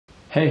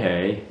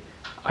Hey,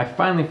 I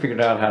finally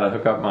figured out how to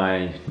hook up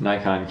my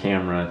Nikon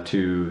camera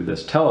to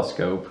this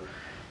telescope,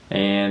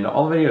 and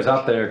all the videos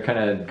out there kind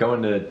of go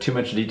into too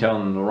much detail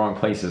in the wrong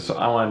places, so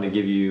I wanted to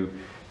give you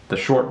the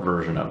short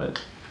version of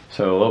it.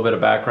 So a little bit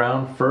of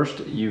background. First,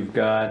 you've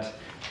got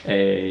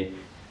a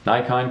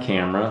Nikon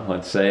camera,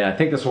 let's say. I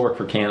think this will work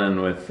for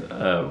Canon with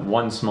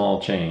one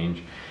small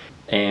change.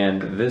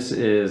 And this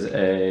is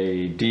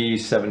a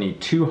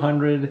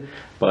D7200,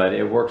 but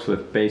it works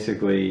with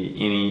basically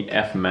any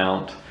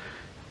F-mount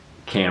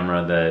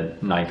camera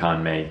that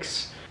Nikon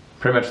makes.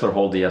 Pretty much their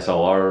whole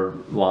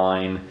DSLR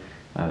line,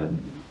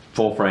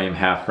 full frame,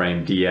 half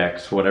frame,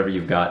 DX, whatever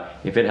you've got.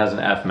 If it has an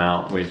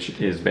F-mount,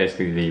 which is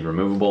basically the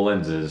removable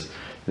lenses,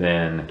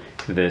 then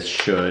this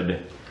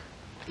should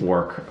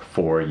work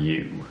for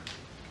you.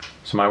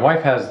 So my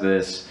wife has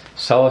this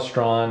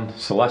Celestron,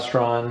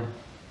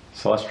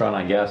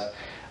 I guess,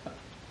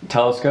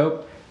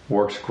 telescope.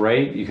 Works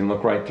great. You can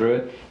look right through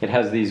it. It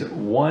has these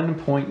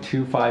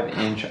 1.25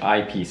 inch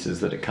eyepieces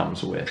that it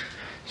comes with.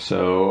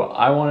 So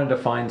I wanted to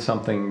find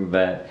something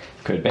that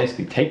could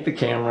basically take the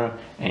camera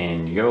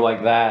and you go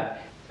like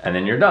that and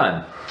then you're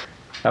done.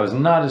 That was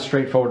not as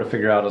straightforward to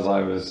figure out as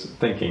I was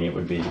thinking it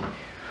would be.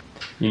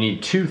 You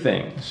need two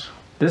things.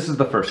 This is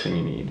the first thing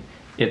you need.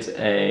 It's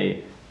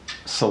a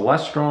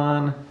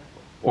Celestron,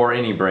 or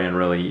any brand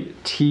really,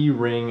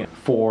 T-ring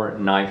for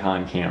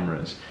Nikon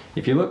cameras.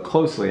 If you look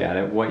closely at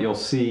it, what you'll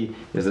see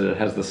is that it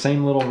has the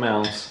same little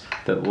mounts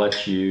that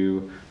lets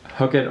you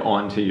hook it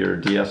onto your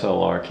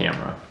DSLR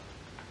camera.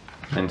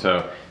 And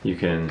so you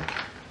can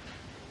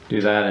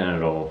do that and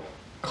it'll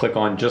click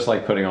on just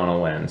like putting on a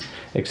lens,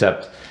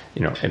 except,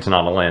 you know, it's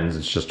not a lens,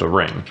 it's just a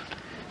ring.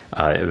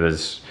 It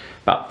was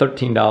about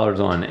 $13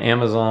 on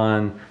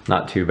Amazon,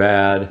 not too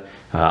bad.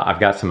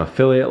 I've got some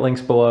affiliate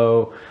links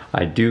below.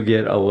 I do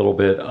get a little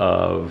bit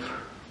of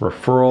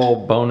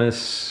referral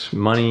bonus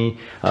money,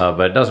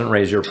 but it doesn't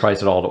raise your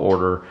price at all to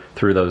order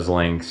through those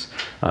links.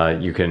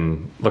 You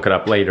can look it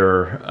up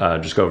later.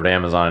 Just go over to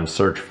Amazon and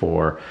search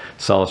for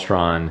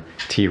Celestron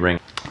T-ring.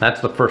 That's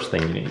the first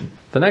thing you need.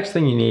 The next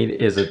thing you need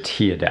is a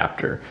T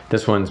adapter.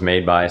 This one's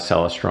made by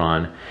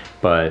Celestron,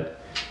 but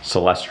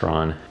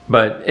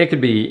it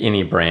could be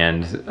any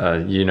brand.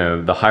 You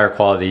know, the higher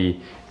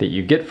quality that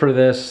you get for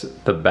this,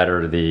 the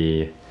better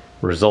the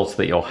results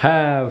that you'll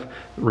have.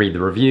 Read the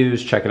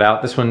reviews, check it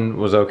out. This one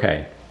was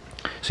okay.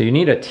 So you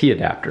need a T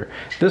adapter.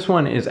 This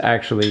one is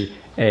actually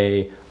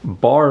a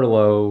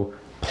Barlow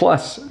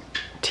plus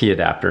T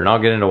adapter, and I'll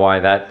get into why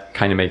that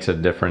kind of makes a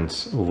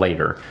difference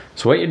later.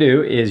 So what you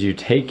do is you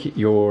take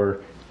your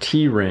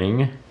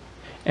T-ring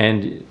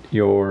and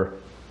your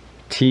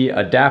T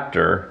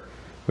adapter,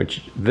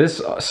 which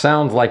this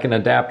sounds like an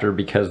adapter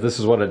because this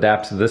is what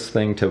adapts this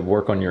thing to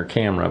work on your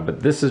camera,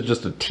 but this is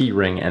just a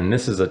T-ring and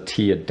this is a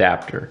T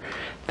adapter.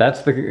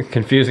 That's the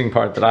confusing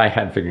part that I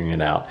had figuring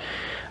it out.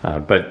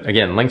 But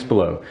again, links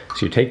below.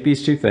 So you take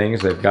these two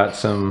things, they've got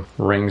some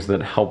rings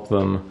that help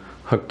them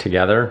hook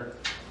together.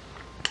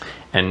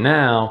 And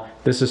now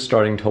this is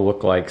starting to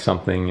look like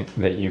something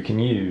that you can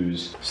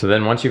use. So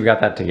then once you've got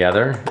that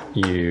together,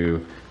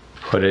 you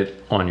put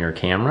it on your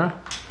camera,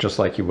 just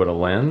like you would a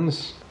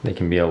lens. They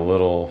can be a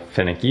little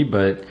finicky,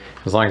 but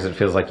as long as it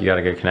feels like you got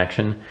a good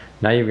connection.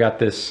 Now you've got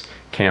this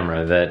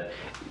camera that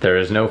there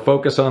is no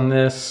focus on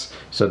this,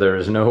 so there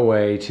is no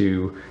way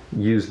to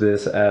use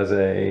this as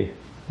a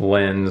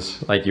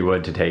lens like you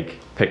would to take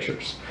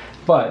pictures.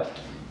 But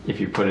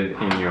if you put it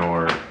in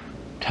your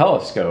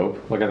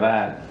telescope, look at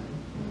that,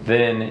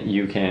 then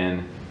you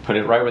can put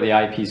it right where the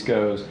eyepiece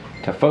goes.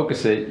 To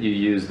focus it, you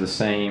use the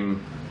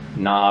same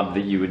knob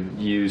that you would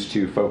use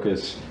to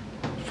focus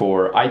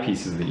for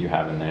eyepieces that you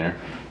have in there,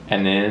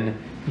 and then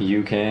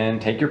you can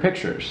take your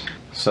pictures.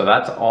 So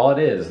that's all it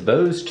is.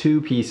 Those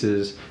two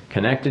pieces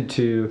connected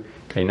to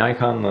a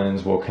Nikon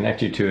lens will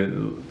connect you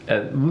to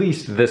at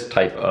least this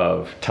type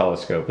of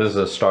telescope. This is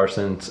a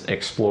StarSense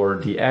Explorer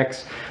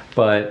DX,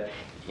 but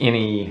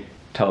any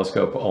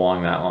telescope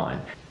along that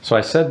line. So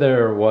I said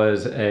there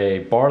was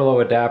a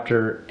Barlow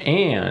adapter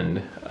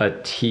and a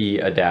T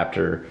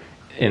adapter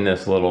in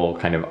this little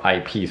kind of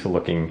eyepiece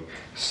looking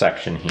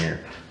section here.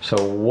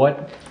 So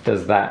what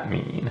does that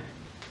mean?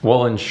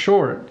 Well, in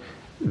short,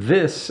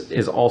 this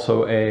is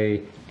also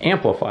a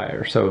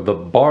amplifier. So the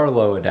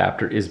Barlow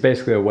adapter is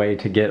basically a way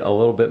to get a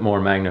little bit more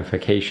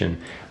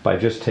magnification by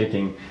just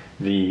taking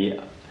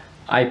the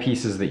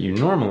eyepieces that you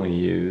normally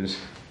use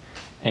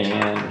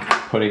and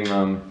putting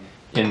them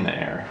in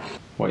there.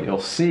 What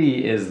you'll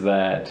see is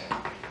that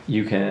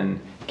you can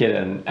get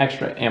an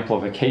extra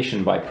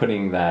amplification by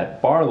putting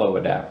that Barlow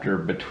adapter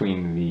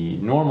between the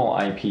normal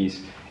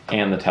eyepiece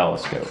and the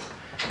telescope.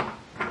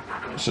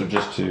 So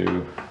just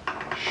to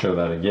show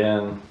that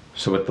again.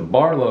 So with the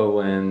Barlow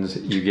lens,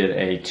 you get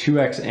a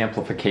 2x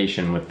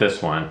amplification with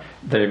this one.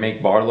 They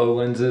make Barlow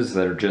lenses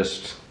that are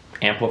just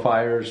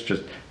amplifiers,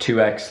 just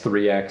 2x,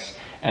 3x,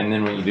 and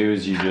then what you do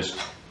is you just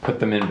put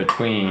them in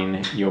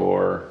between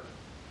your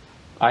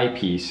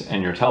eyepiece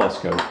and your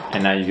telescope,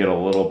 and now you get a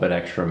little bit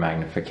extra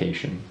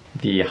magnification.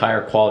 The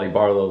higher quality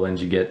Barlow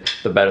lens you get,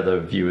 the better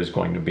the view is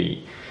going to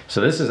be. So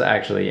this is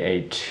actually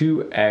a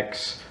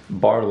 2x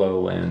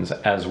Barlow lens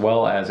as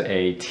well as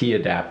a T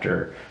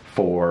adapter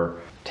for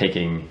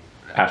taking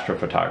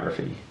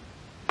astrophotography.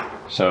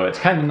 So it's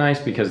kind of nice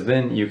because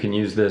then you can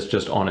use this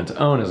just on its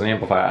own as an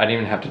amplifier. I didn't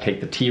even have to take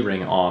the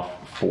T-ring off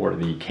for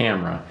the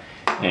camera,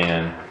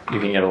 and you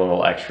can get a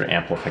little extra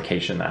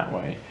amplification that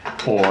way.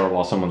 Or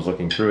while someone's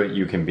looking through it,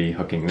 you can be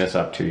hooking this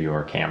up to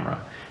your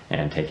camera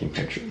and taking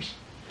pictures.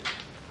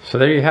 So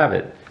there you have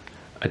it.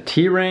 A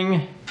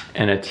T-ring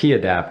and a T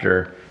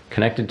adapter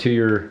connected to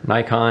your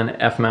Nikon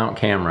F-mount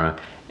camera,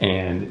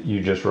 and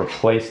you just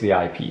replace the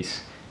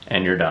eyepiece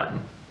and you're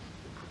done.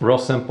 Real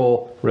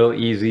simple, real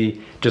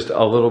easy, just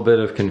a little bit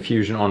of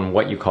confusion on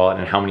what you call it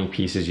and how many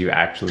pieces you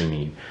actually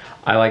need.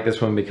 I like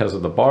this one because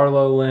of the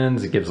Barlow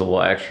lens. It gives a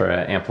little extra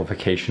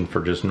amplification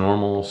for just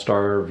normal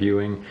star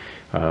viewing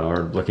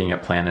or looking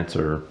at planets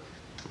or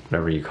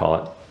whatever you call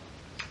it.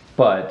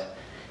 But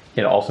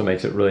it also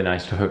makes it really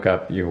nice to hook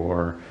up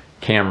your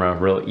camera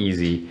real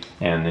easy,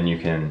 and then you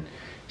can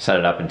set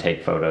it up and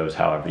take photos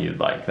however you'd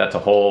like. That's a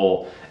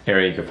whole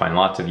area. You can find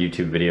lots of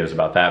YouTube videos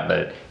about that,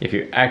 but if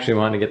you actually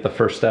want to get the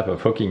first step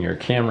of hooking your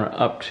camera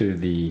up to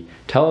the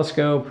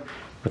telescope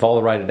with all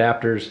the right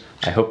adapters,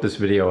 I hope this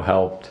video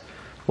helped.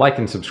 Like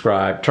and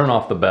subscribe, turn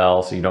off the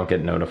bell so you don't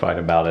get notified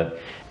about it.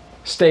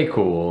 Stay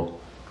cool,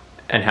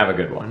 and have a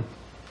good one.